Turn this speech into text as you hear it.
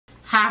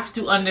have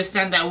to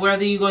understand that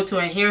whether you go to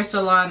a hair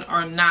salon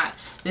or not,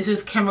 this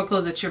is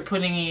chemicals that you're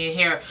putting in your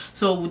hair.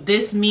 So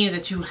this means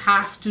that you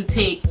have to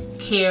take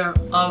care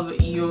of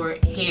your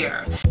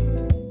hair.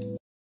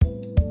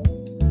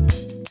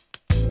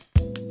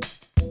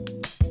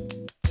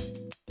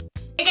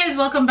 Hey guys,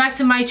 welcome back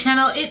to my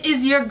channel. It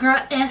is your girl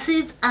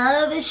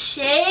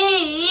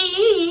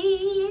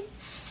Essenceofshay.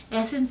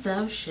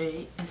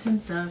 Essenceofshay,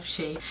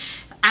 Essenceofshay.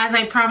 As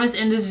I promised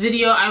in this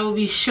video, I will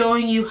be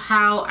showing you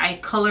how I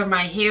color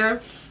my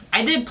hair.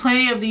 I did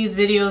plenty of these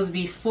videos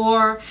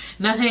before.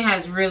 Nothing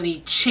has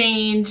really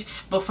changed,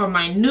 but for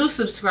my new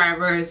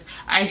subscribers,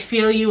 I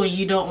feel you and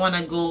you don't want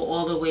to go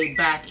all the way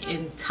back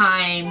in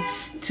time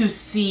to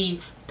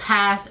see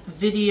past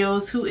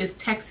videos. Who is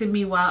texting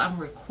me while I'm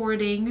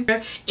recording?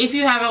 If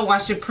you haven't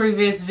watched a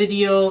previous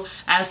video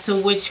as to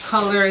which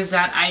colors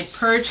that I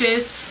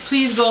purchased,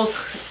 please go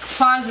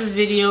pause this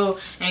video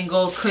and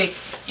go click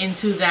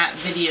into that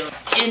video.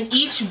 In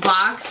each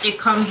box it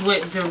comes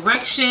with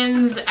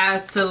directions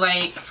as to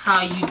like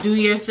how you do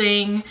your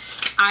thing.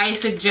 I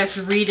suggest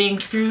reading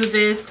through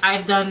this.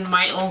 I've done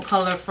my own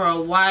color for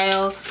a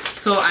while,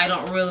 so I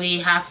don't really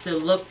have to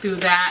look through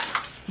that.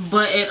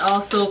 But it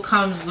also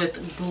comes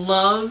with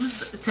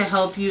gloves to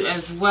help you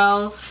as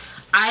well.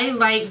 I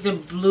like the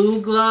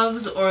blue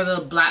gloves or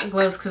the black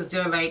gloves because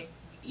they're like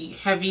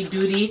heavy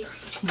duty,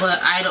 but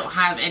I don't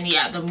have any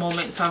at the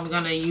moment, so I'm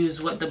gonna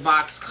use what the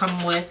box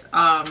come with.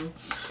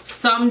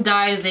 Some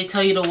dyes, they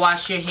tell you to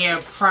wash your hair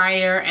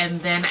prior and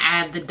then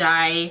add the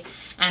dye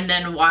and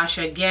then wash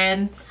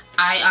again.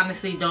 I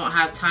honestly don't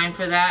have time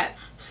for that,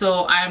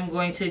 so I'm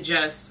going to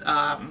just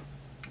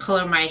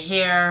color my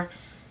hair,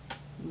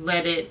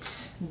 let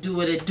it do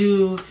what it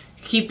do,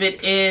 keep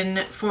it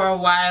in for a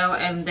while,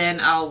 and then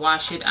I'll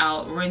wash it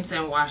out, rinse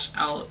and wash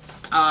out.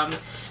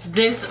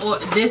 This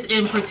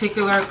in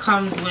particular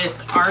comes with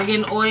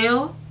argan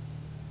oil.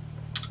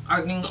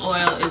 Argan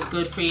oil is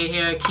good for your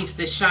hair. It keeps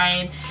the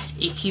shine,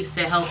 it keeps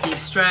the healthy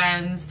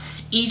strands.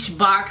 Each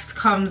box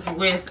comes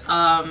with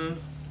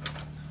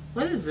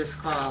what is this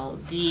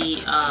called?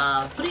 The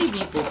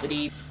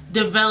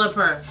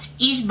developer.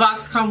 Each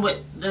box comes with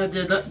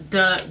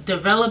the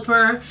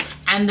developer,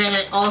 and then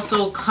it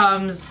also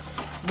comes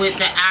with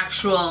the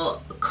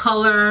actual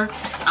color.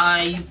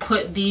 You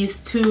put these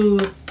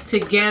two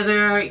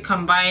together,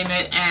 combine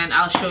it, and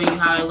I'll show you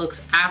how it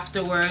looks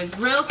afterwards.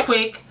 Real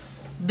quick,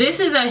 this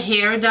is a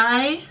hair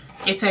dye.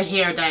 It's a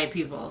hair dye,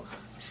 people.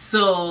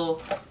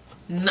 So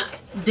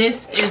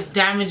this is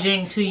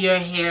damaging to your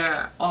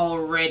hair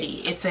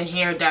already. It's a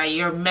hair dye.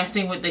 You're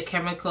messing with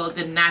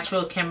the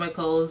natural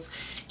chemicals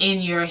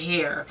in your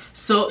hair,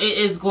 so it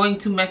is going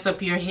to mess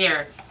up your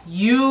hair.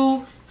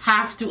 You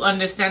have to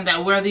understand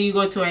that whether you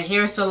go to a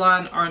hair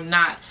salon or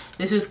not,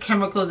 this is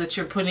chemicals that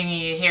you're putting in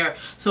your hair.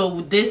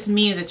 So this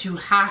means that you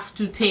have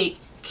to take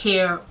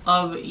care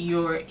of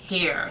your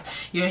hair.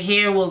 Your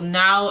hair will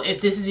now, if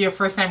this is your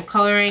first time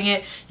coloring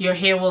it, your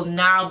hair will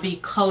now be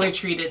color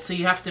treated. So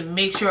you have to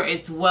make sure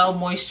it's well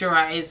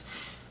moisturized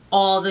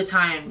all the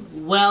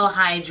time, well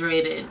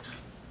hydrated.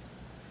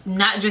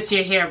 Not just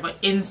your hair, but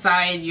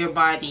inside your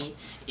body.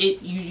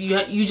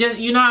 You just,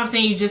 you know what I'm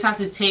saying, you just have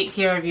to take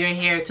care of your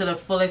hair to the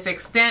fullest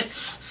extent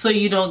so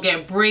you don't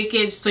get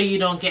breakage, so you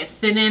don't get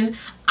thinning.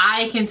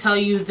 I can tell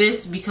you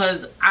this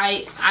because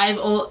I've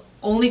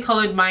only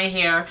colored my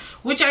hair,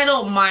 which I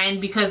don't mind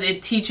because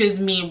it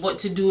teaches me what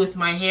to do with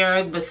my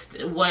hair, but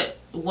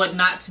what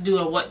not to do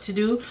and what to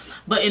do.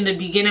 But in the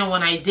beginning,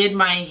 when I did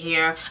my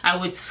hair, I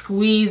would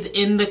squeeze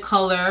in the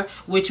color,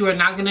 which we're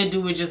not gonna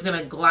do. We're just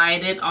gonna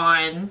glide it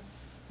on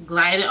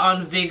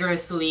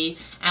vigorously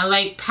and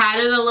like pat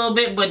it a little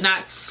bit, but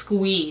not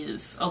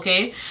squeeze,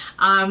 okay?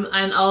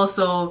 And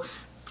also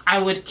I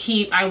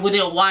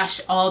wouldn't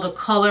wash all the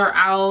color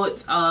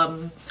out.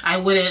 I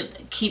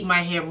wouldn't keep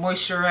my hair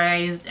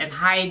moisturized and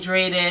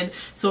hydrated,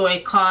 so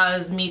it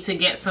caused me to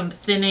get some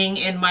thinning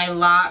in my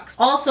locks.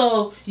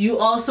 Also, you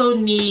also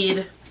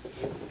need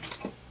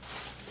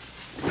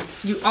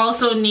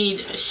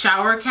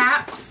shower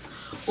caps,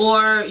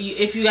 or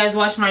if you guys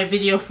watch my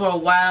video for a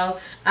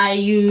while, I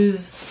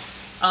use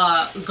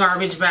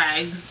garbage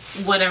bags,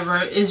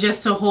 whatever. It's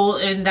just to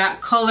hold in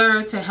that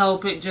color to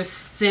help it just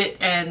sit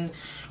and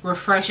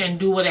refresh and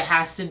do what it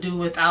has to do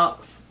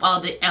without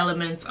all the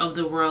elements of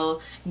the world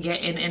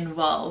getting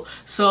involved.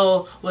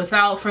 So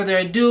without further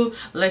ado,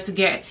 let's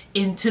get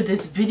into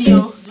this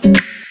video.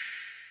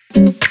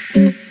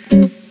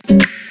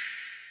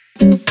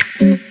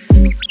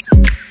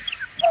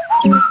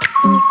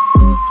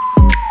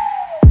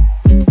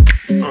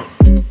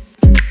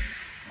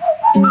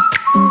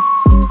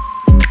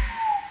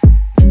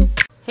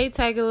 Hey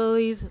Tiger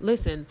Lilies,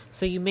 listen,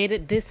 so you made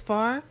it this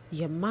far,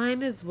 you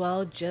might as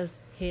well just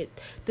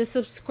hit the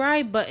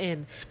subscribe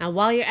button. And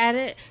while you're at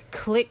it,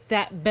 click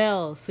that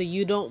bell so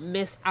you don't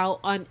miss out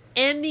on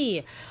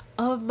any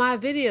of my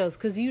videos,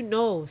 because you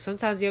know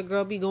sometimes your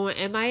girl be going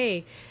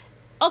MIA.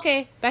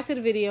 Okay, back to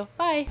the video.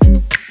 Bye.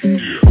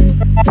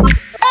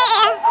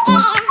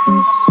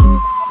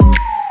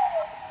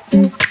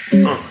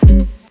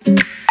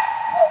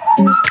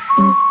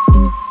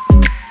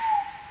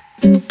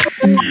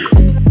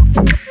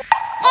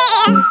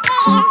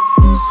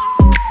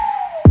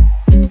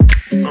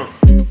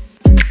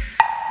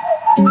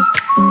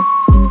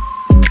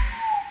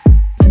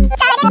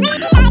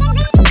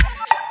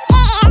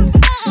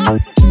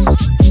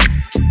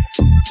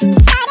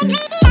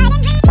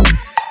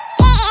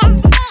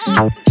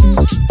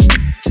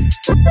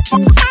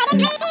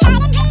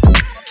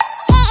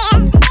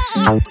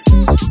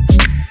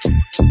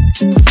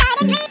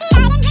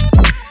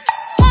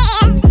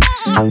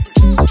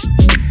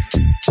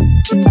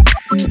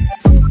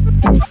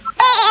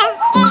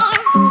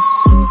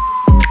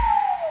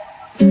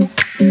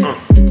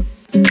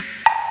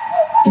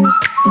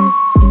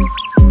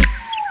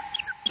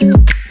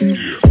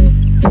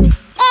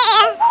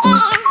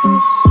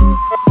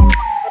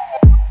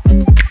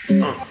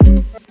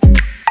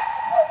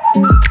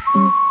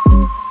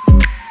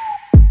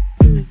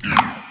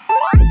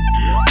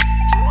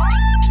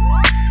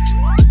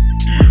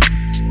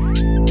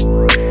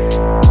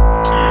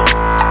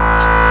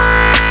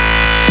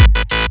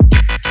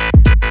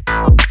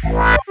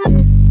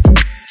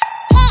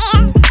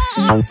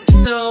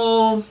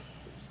 So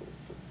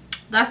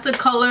that's the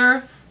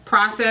color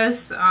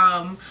process.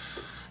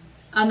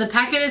 On the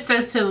packet it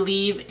says to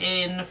leave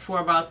in for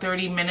about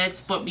 30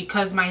 minutes, but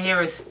because my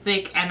hair is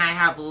thick and I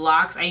have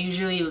locks, I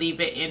usually leave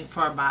it in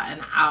for about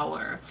an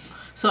hour.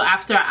 So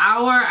after an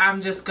hour,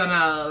 I'm just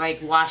gonna like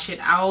wash it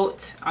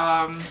out,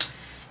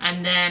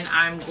 and then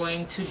I'm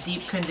going to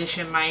deep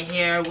condition my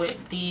hair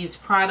with these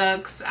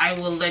products. I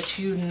will let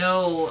you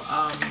know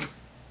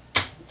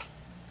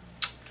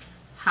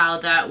how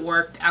that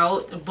worked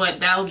out, but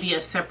that will be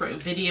a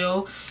separate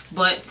video.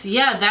 But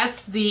yeah,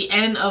 that's the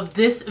end of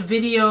this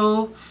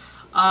video.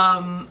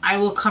 I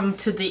will come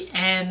to the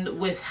end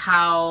with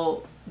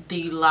how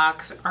the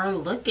locks are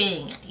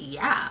looking.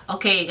 Yeah,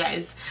 okay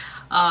guys,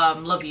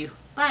 love you,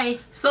 bye.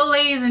 So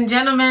ladies and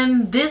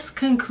gentlemen, this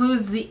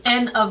concludes the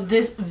end of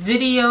this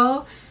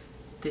video.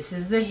 This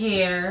is the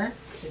hair,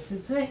 this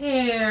is the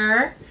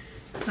hair.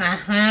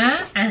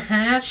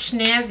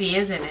 Snazzy,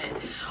 isn't it?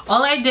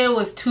 All I did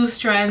was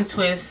 2-strand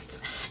twist,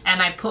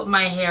 and I put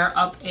my hair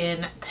up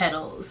in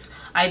petals.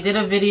 I did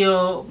a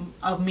video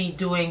of me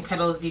doing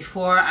petals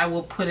before. I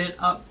will put it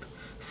up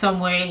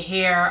somewhere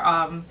here.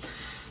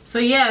 So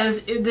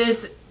yes,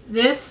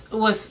 this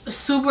was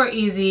super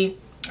easy.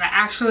 I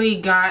actually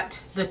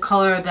got the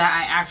color that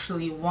I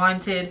actually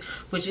wanted,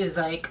 which is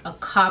like a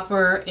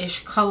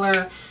copper-ish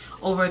color.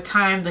 Over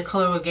time, the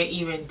color will get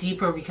even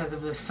deeper because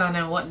of the sun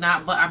and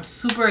whatnot, but I'm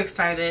super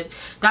excited.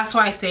 That's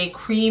why I say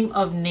Cream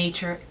of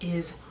Nature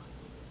is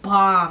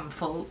bomb,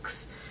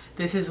 folks.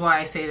 This is why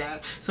I say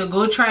that. So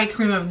go try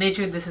Cream of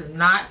Nature. This is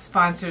not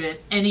sponsored in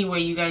any way.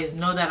 You guys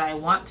know that I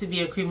want to be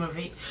a Cream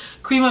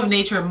of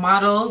Nature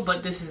model,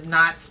 but this is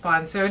not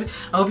sponsored.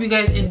 I hope you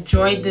guys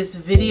enjoyed this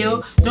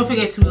video. Don't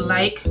forget to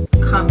like,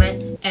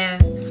 comment,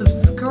 and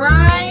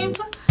subscribe.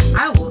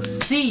 I will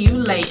see you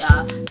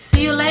later.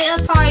 See you later,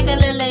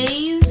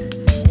 TIGERLILEEE'S.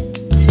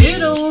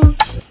 Toodles.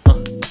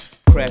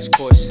 Crash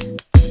course.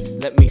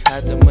 Let me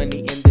hide the money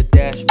in the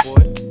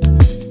dashboard.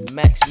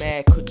 Max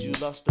mad, could you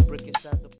lost the brick inside the